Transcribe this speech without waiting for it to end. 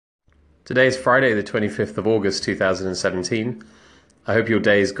Today is Friday, the 25th of August 2017. I hope your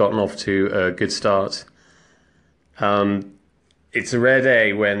day's gotten off to a good start. It's a rare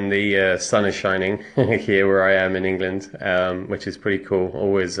day when the sun is shining here where I am in England, which is pretty cool.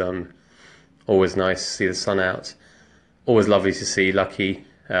 Always nice to see the sun out. Always lovely to see Lucky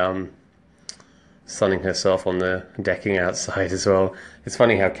sunning herself on the decking outside as well. It's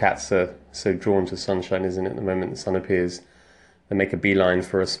funny how cats are so drawn to sunshine, isn't it? The moment the sun appears, they make a beeline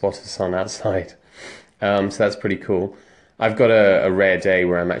for a spot of sun outside. So that's pretty cool. I've got a rare day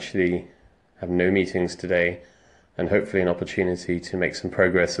where I'm actually have no meetings today, and hopefully an opportunity to make some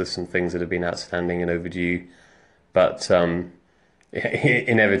progress with some things that have been outstanding and overdue. But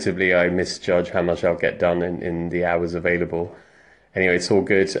inevitably, I misjudge how much I'll get done in the hours available. Anyway, it's all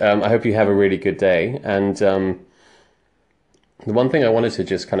good. I hope you have a really good day. And the one thing I wanted to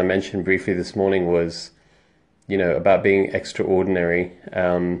just kind of mention briefly this morning was, about being extraordinary.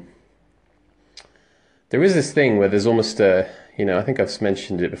 There is this thing where there's almost I think I've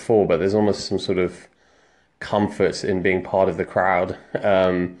mentioned it before, but there's almost some sort of comfort in being part of the crowd.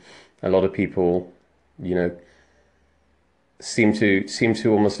 A lot of people, seem to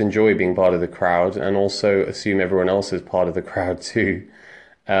almost enjoy being part of the crowd, and also assume everyone else is part of the crowd too.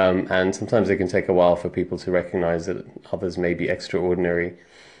 And sometimes it can take a while for people to recognize that others may be extraordinary.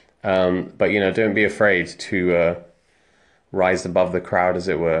 But don't be afraid to rise above the crowd, as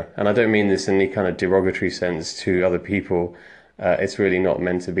it were. And I don't mean this in any kind of derogatory sense to other people. It's really not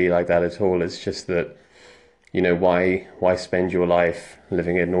meant to be like that at all. It's just that, why spend your life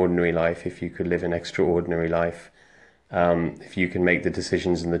living an ordinary life if you could live an extraordinary life? If you can make the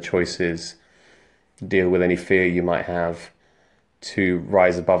decisions and the choices, deal with any fear you might have, to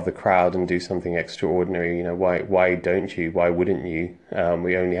rise above the crowd and do something extraordinary, why don't you? Why wouldn't you?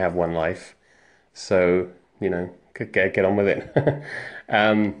 We only have one life, so get on with it.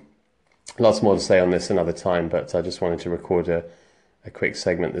 Lots more to say on this another time, but I just wanted to record a quick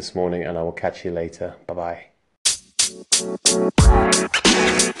segment this morning, and I will catch you later. Bye bye.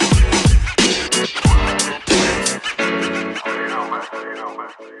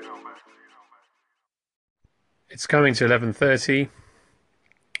 It's coming to 11:30,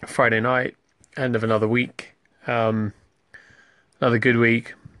 Friday night, end of another week. Another good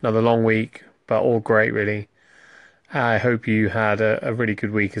week, another long week, but all great, really. I hope you had a really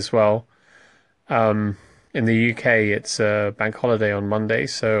good week as well. In the UK, it's a bank holiday on Monday,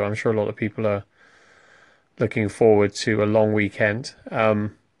 so I'm sure a lot of people are looking forward to a long weekend.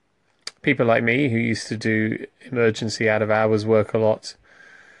 People like me, who used to do emergency out-of-hours work a lot,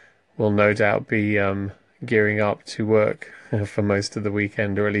 will no doubt be gearing up to work for most of the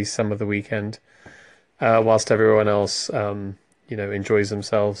weekend, or at least some of the weekend, whilst everyone else, enjoys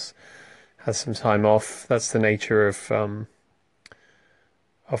themselves, has some time off. That's the nature of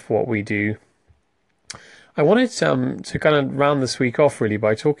what we do. I wanted to kind of round this week off really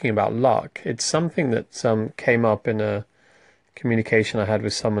by talking about luck. It's something that came up in a communication I had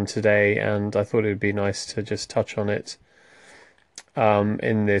with someone today, and I thought it would be nice to just touch on it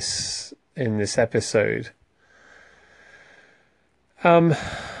in this episode. So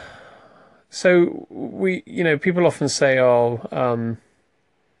people often say, I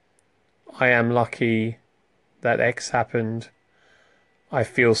am lucky that X happened. I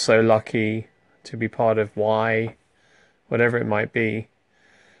feel so lucky to be part of Y, whatever it might be.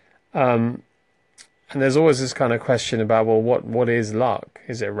 And there's always this kind of question about, well, what is luck?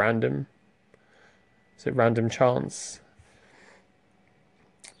 Is it random? Is it random chance?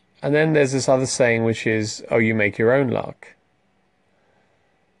 And then there's this other saying, which is, you make your own luck.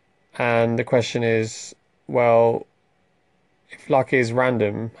 And the question is, well, if luck is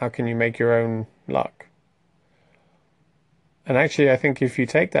random, how can you make your own luck? And actually, I think if you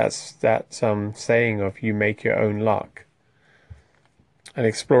take that saying of you make your own luck and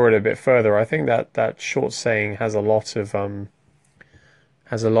explore it a bit further, I think that short saying has a lot of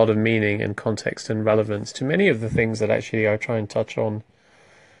meaning and context and relevance to many of the things that actually I try and touch on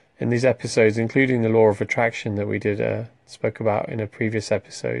in these episodes, including the law of attraction that we spoke about in a previous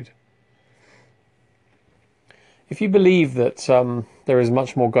episode. If you believe that there is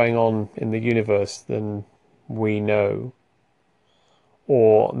much more going on in the universe than we know,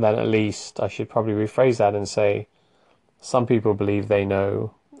 or that at least, I should probably rephrase that and say, some people believe they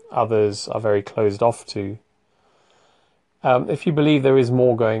know, others are very closed off to. If you believe there is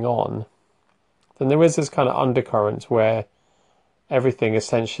more going on, then there is this kind of undercurrent where everything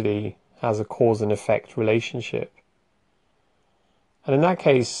essentially has a cause and effect relationship. And in that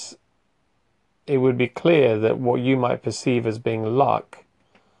case, it would be clear that what you might perceive as being luck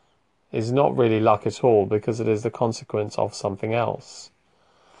is not really luck at all, because it is the consequence of something else.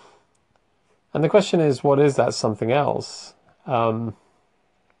 And the question is, what is that something else? Um,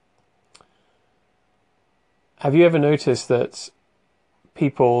 have you ever noticed that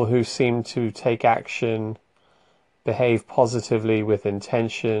people who seem to take action, behave positively with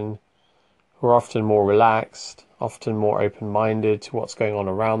intention, who are often more relaxed, often more open-minded to what's going on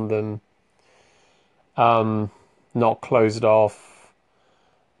around them, not closed off,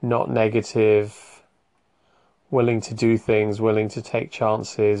 not negative, willing to do things, willing to take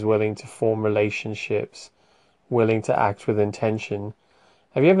chances, willing to form relationships, willing to act with intention.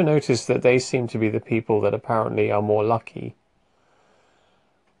 Have you ever noticed that they seem to be the people that apparently are more lucky?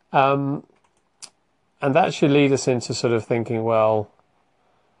 And that should lead us into sort of thinking, well,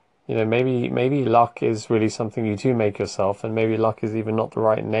 maybe luck is really something you do make yourself, and maybe luck is even not the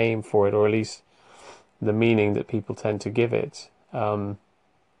right name for it, or at least the meaning that people tend to give it.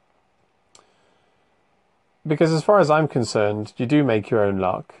 Because as far as I'm concerned, you do make your own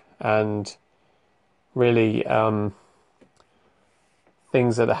luck, and really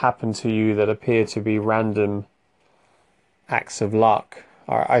things that happen to you that appear to be random acts of luck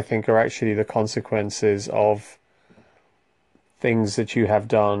I think are actually the consequences of things that you have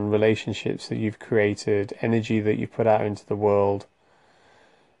done, relationships that you've created, energy that you put out into the world,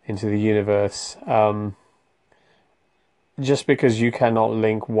 into the universe. Just because you cannot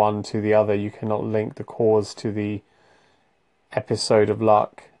link one to the other, you cannot link the cause to the episode of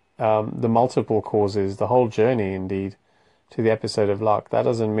luck, the multiple causes, the whole journey indeed, to the episode of luck, that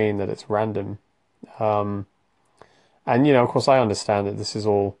doesn't mean that it's random. And, of course, I understand that this is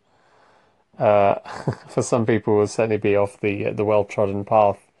all, for some people, will certainly be off the well-trodden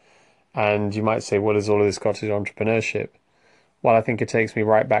path. And you might say, what has all of this got to do with entrepreneurship? Well, I think it takes me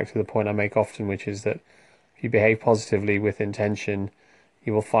right back to the point I make often, which is that if you behave positively with intention,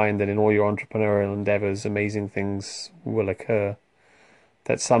 you will find that in all your entrepreneurial endeavors, amazing things will occur.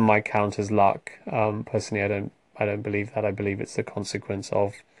 That some might count as luck. Personally, I don't believe that. I believe it's the consequence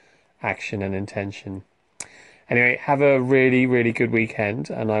of action and intention. Anyway, have a really, really good weekend,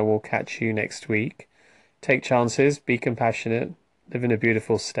 and I will catch you next week. Take chances, be compassionate, live in a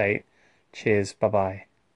beautiful state. Cheers, bye-bye.